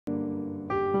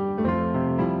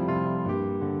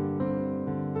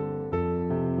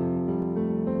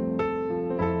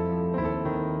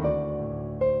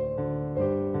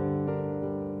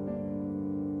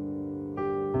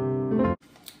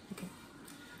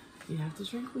You have to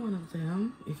drink one of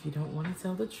them if you don't want to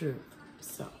tell the truth.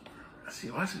 So. See,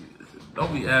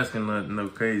 don't be asking no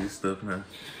crazy stuff now.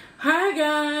 Hi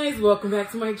guys, welcome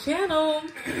back to my channel.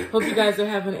 Hope you guys are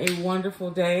having a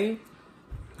wonderful day.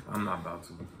 I'm not about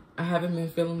to. I haven't been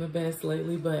feeling the best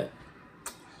lately, but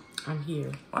I'm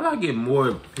here. Why don't I get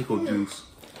more pickle juice?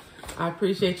 I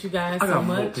appreciate you guys so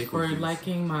much for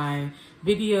liking my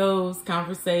videos,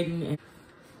 conversating, and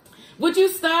would you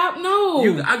stop?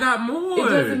 No. I got more. It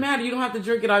doesn't matter. You don't have to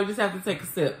drink it all. You just have to take a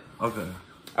sip. Okay.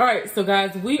 All right, so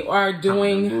guys, we are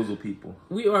people.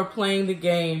 We are playing the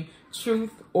game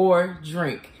Truth or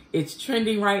Drink. It's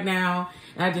trending right now,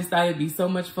 and I just thought it'd be so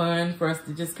much fun for us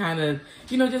to just kind of,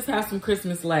 just have some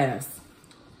Christmas laughs.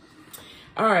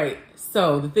 All right,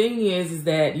 so the thing is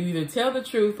that you either tell the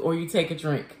truth or you take a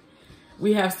drink.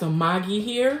 We have some Maggi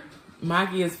here.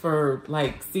 Maggi is for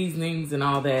like seasonings and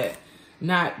all that.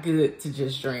 Not good to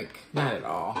just drink. Not at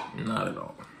all. Not at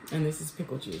all. And this is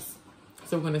pickle juice.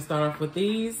 So we're going to start off with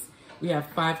these. We have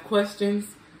 5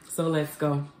 questions. So let's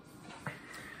go.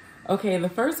 Okay, the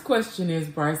first question is,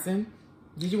 Bryson,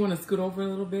 did you want to scoot over a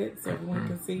little bit so everyone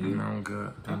can see you? No, I'm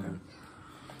good. Okay.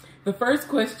 The first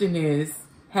question is,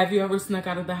 have you ever snuck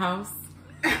out of the house?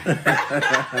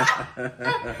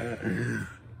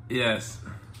 Yes.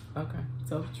 Okay,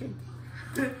 tell the truth.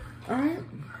 All right.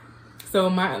 So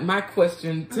my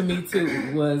question to me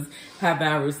too was, have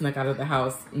I ever snuck out of the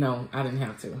house? No, I didn't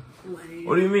have to.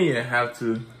 What do you mean you have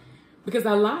to? Because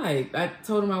I lied. I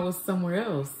told him I was somewhere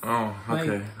else. Oh,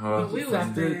 okay.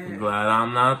 Glad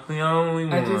I'm not the only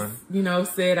one. I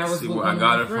just, said I was with one of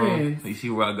my friends. You see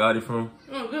where I got it from?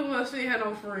 Oh, good luck. She had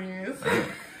no friends.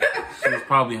 She was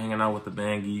probably hanging out with the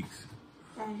band geeks.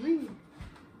 Oh, me.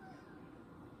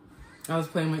 I was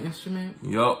playing my instrument?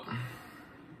 Yup.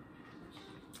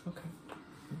 Okay.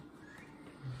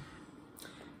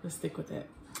 Let's stick with that.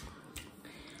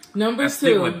 Number 2.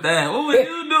 Stick with that. What were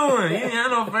you doing? You ain't had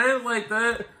no friends like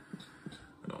that.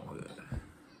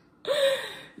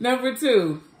 Number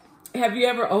 2. Have you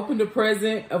ever opened a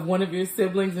present of one of your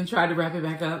siblings and tried to wrap it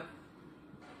back up?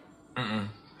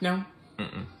 No?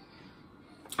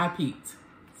 I peeked.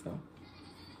 So.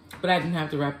 But I didn't have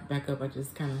to wrap it back up. I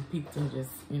just kind of peeked and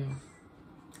just, yeah.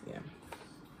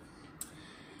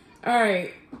 All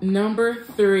right. Number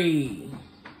 3.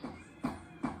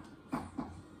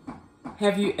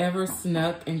 Have you ever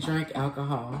snuck and drank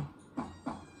alcohol?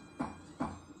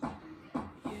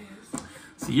 Yes.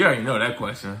 See, you already know that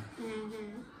question.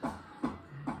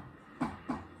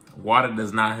 Water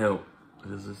does not help.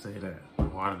 Let's just say that.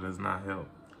 Water does not help.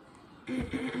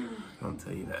 I'll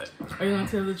tell you that. Are you going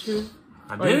to tell the truth?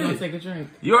 I did. Or are you going to take a drink?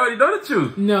 You already know the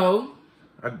truth. No.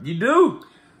 You do.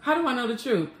 How do I know the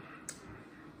truth?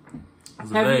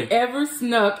 Have you ever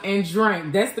snuck and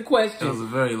drank? That's the question. It was a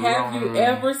very long... Have you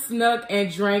ever snuck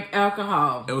and drank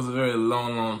alcohol? It was a very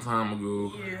long time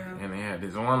ago. Yeah. And they had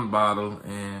this one bottle,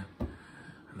 and I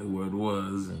knew where it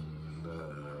was, and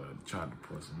tried to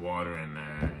put some water in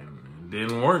there, and it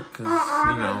didn't work, because,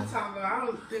 I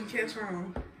didn't catch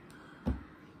on.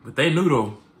 But they knew,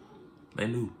 though. They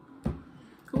knew.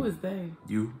 Who is they?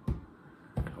 You.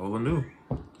 Ola knew.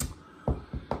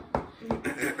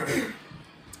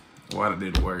 Water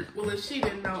didn't work. Well, if she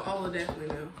didn't know, Ola definitely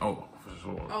knew. Oh, for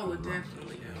sure. Ola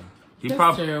definitely knew.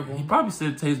 That's terrible. He probably said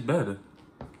it tastes better.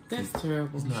 That's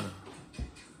terrible. It's not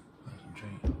a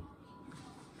drink.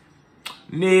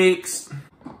 Next.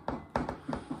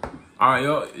 All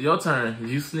right, your turn. Did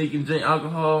you sneak and drink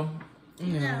alcohol?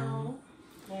 No.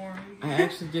 Boring. I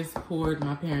actually just poured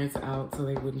my parents out so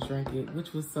they wouldn't drink it,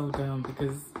 which was so dumb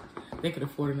because they could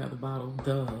afford another bottle.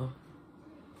 Duh.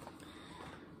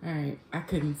 All right, I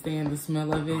couldn't stand the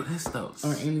smell of it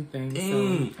or anything,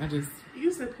 so I just... You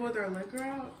used to pour their liquor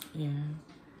out? Yeah.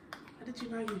 How did you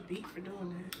not get beat for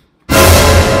doing that?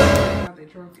 How they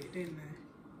drunk it, didn't they?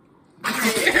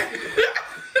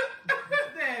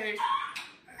 Dang.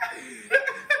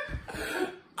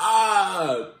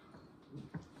 I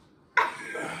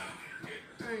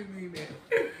didn't mean that.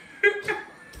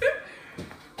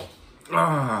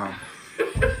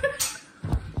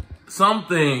 Some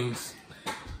things...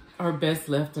 are best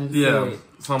left unsaid. Yeah,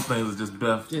 some things are just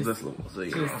best.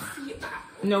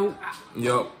 No.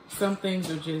 Yup. Some things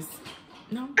are just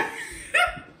no.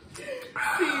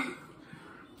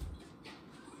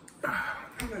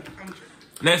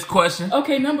 Next question.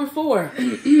 Okay, number 4.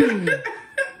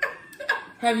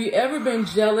 Have you ever been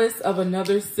jealous of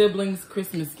another sibling's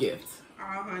Christmas gift? Oh,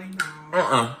 honey,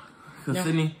 no. Cause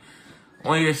Sydney,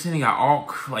 one year Sydney got all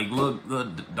like little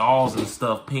dolls and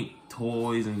stuff, pink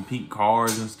toys and pink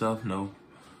cars and stuff. No,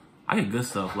 I get good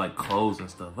stuff like clothes and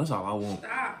stuff. That's all I want.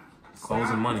 Stop. Clothes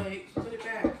and money. Put it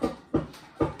back.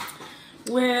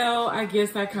 Well, I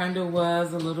guess I kind of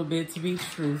was a little bit, to be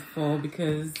truthful,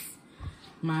 because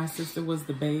my sister was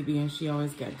the baby and she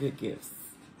always got good gifts.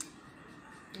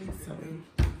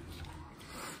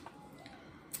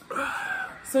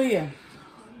 So yeah.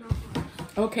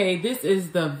 Okay, this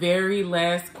is the very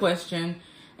last question,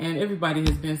 and everybody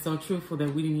has been so truthful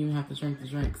that we didn't even have to drink the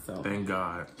drink. So Thank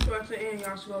God. So at the end,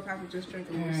 y'all should go have to just drink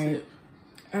a little all right, sip.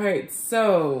 all right.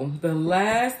 So the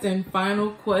last and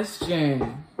final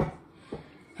question: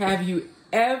 have you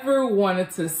ever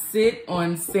wanted to sit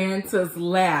on Santa's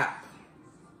lap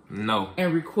No.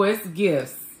 and request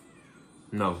gifts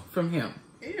No. from him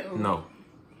Ew. No.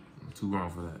 I'm too grown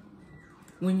for that.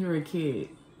 when you were a kid?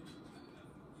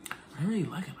 I really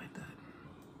like it like that.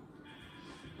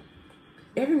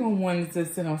 Everyone wanted to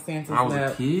sit on Santa's When I was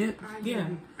lap. a kid, Yeah.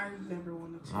 I never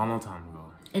wanted to. a long time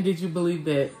ago. And did you believe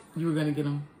that you were gonna get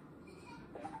them?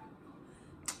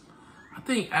 I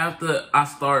think after I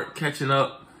start catching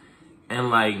up and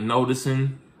like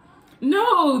noticing,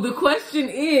 No, the question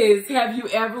is, have you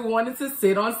ever wanted to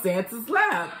sit on Santa's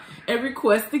lap and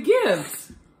request a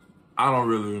gift? I don't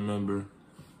really remember.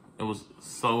 It was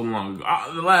so long ago.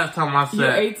 The last time I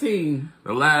You're sat, 18.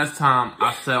 the last time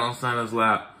I sat on Santa's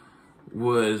lap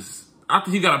was, I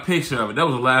think you got a picture of it. That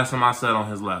was the last time I sat on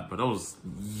his lap, but that was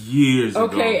years ago.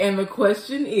 Okay, and the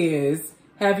question is,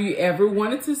 have you ever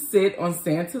wanted to sit on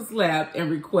Santa's lap and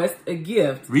request a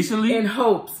gift Recently? in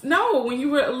hopes? No, when you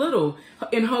were little,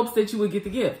 in hopes that you would get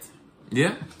the gift.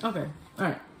 Yeah. Okay, all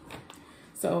right.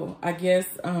 So I guess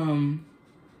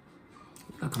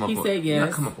he said You yes.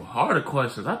 gotta come up with harder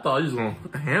questions. I thought you was gonna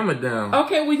put the hammer down.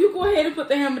 Okay, well you go ahead and put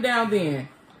the hammer down then.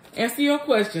 Answer your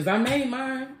questions. I made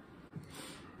mine.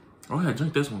 Go ahead,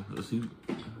 drink this one. Let's see.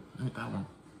 Drink that one.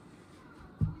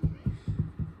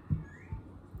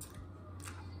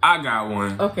 I got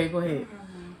one. Okay, go ahead.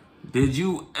 Did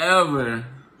you ever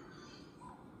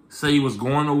say you was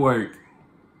going to work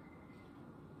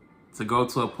to go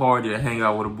to a party and hang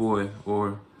out with a boy,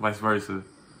 or vice versa?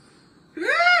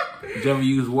 Did you ever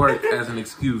use work as an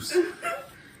excuse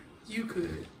You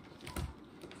could.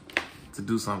 to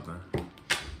do something?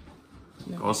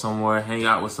 No. Go somewhere, hang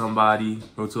out with somebody,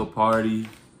 go to a party.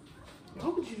 Why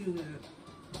would you do that?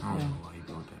 I don't know why you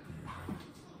doing that, man.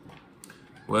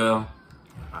 Well,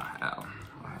 I have.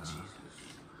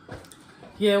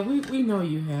 Yeah, we know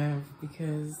you have,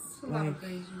 because A lot like of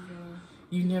things you know.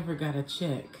 you never got a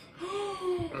check.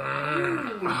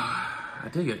 I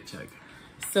did get a check.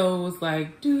 So it was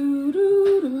like do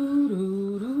do do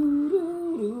do do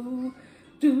do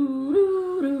do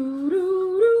do do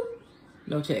do.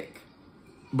 No check.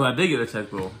 But I did get a check,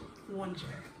 though. One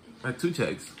check. Like 2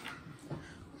 checks.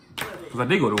 Because I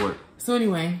did go to work. So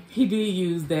anyway, he did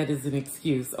use that as an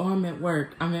excuse. Oh, I'm at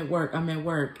work. I'm at work. I'm at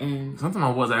work. And Sometimes I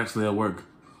was actually at work.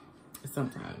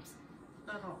 sometimes.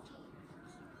 Not all.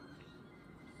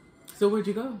 So where'd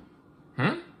you go?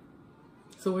 Hmm?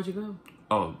 So where'd you go?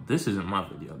 Oh, this isn't my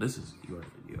video. This is your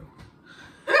video.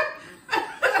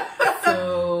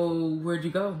 So where'd you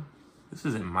go? This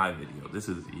isn't my video. This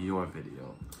is your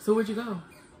video. So where'd you go?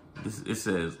 It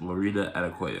says Loretta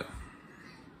Adequaya,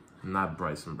 not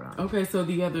Bryson Brown. Okay, so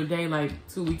the other day, like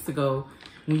 2 weeks ago,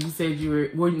 when you said you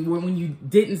were, when you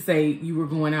didn't say you were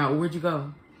going out, where'd you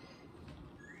go?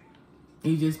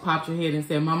 You just popped your head and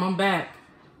said, Mom, I'm back.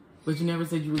 But you never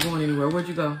said you were going anywhere. Where'd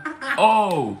you go?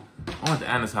 Oh, I went to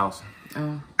Anna's house.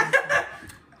 Oh.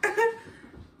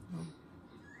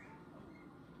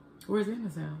 Where's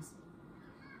Anna's house?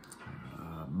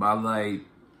 By like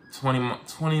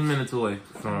 20 minutes away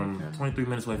from, 23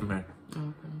 minutes away from here. Okay.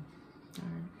 All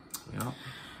right. Yep.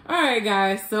 All right,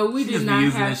 guys. So we She did just be not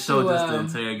using have this show just to to.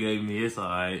 interrogate me. It's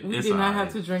alright. We It's did not alright.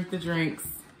 have to drink the drinks,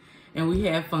 and we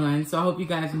had fun. So I hope you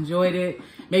guys enjoyed it.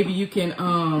 Maybe you can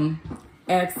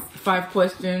ask 5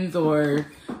 questions, or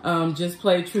just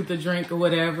play truth or drink or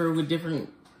whatever with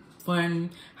different fun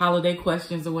holiday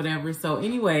questions or whatever. So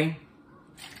anyway,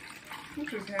 You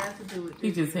just had to do it.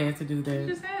 he just had to do You that.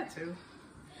 just had to.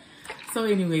 So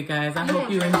anyway, guys, I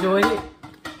hope you enjoyed it.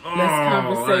 Let's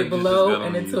conversate below,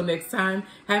 and until next time,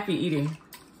 happy eating.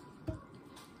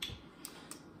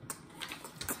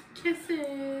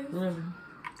 Kisses. Really?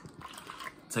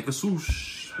 Take a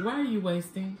swoosh. Why are you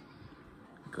wasting?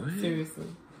 Go ahead. Seriously.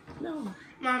 No.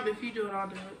 Mom, if you do it, I'll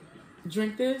do it.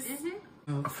 Drink this?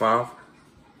 Mm-hmm. A 5.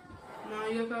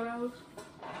 Mom, you got those?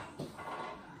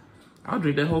 I'll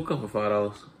drink that whole cup for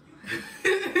 $5.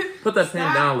 Put that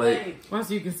pen down, like. Why,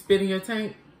 so you can spit in your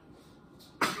tank?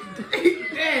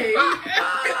 Hey.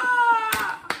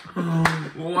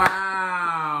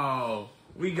 Wow.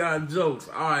 We got jokes.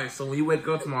 Alright, so when you wake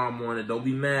up tomorrow morning, don't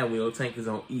be mad when your tank is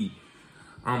on E.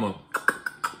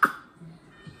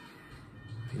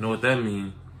 You know what that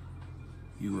means?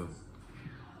 You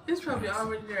It's probably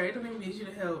already there. It don't even need you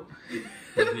to help.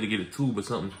 just need to get a tube or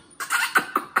something.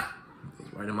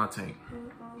 Right in my tank.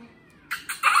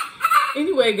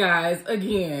 Anyway, guys,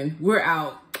 again, we're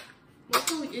out. What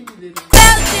can we end it?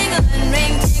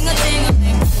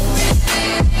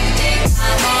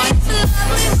 I'm on. It's a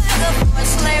lovely weather for a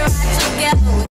sleigh ride together.